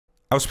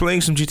I was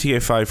playing some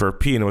GTA 5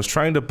 RP and I was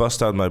trying to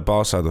bust out my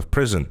boss out of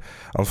prison.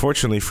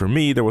 Unfortunately for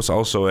me, there was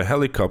also a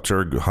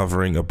helicopter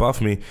hovering above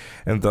me,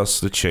 and thus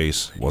the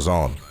chase was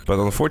on. But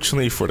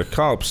unfortunately for the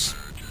cops,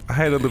 I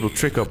had a little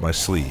trick up my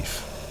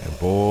sleeve, and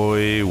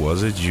boy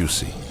was it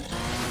juicy.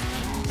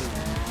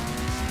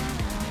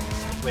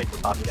 Wait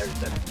for party areas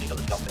then. You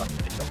gotta jump like you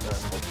jump there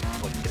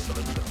or you get a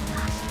little bit.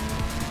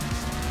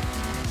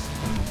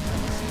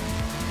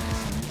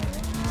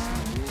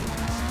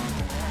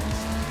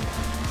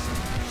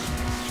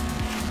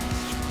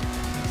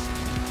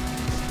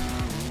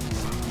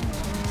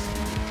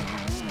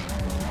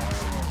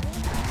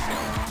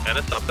 And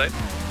it's update.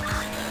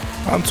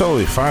 I'm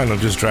totally fine, I'm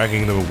just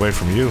dragging them away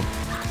from you.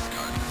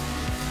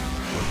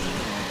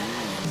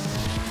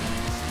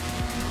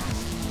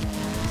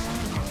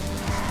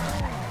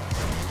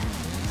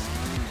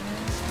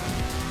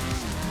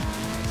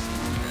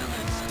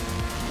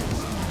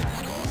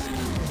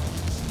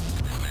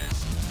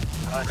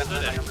 I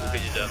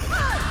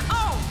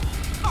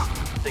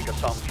think I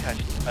saw him catch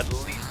at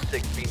least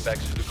 6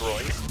 beanbags to the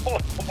groin.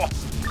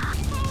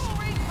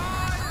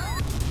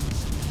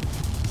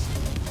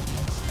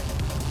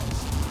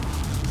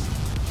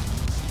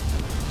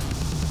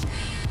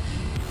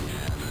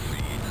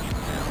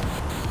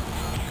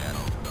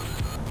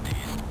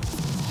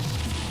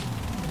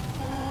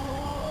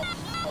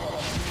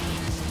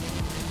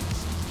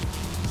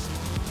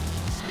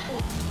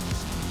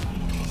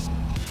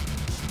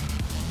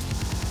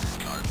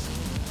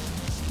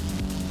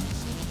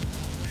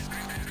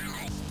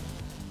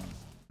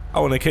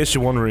 Oh, and in case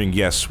you're wondering,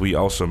 yes, we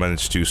also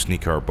managed to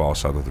sneak our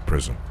boss out of the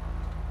prison.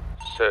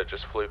 So it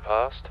just flew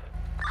past.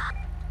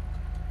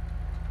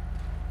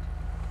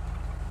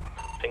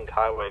 Pink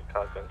highway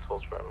car going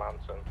towards Red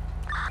Mountain.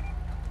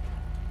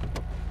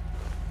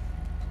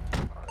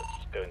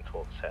 It's going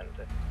towards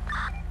Sandy.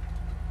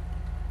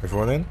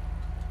 Everyone in?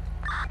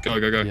 Go.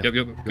 Yep,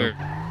 go.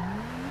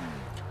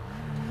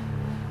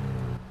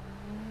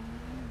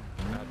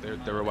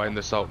 They're away in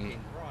the Sultan.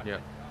 Yeah.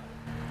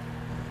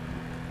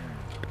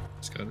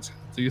 Let's go.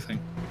 Do your thing.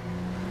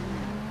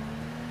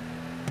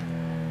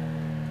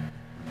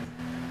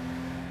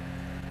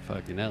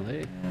 Fucking hell,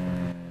 eh?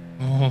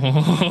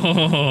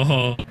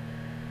 Oh.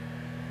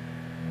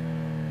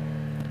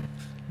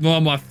 Oh,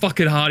 my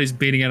fucking heart is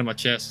beating out of my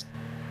chest.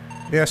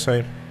 Yeah,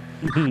 same.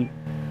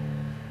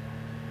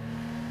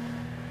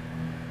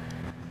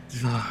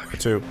 Fuck. Me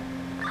too.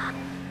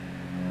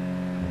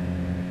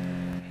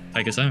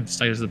 Take us home.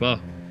 Stay us to the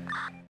bar.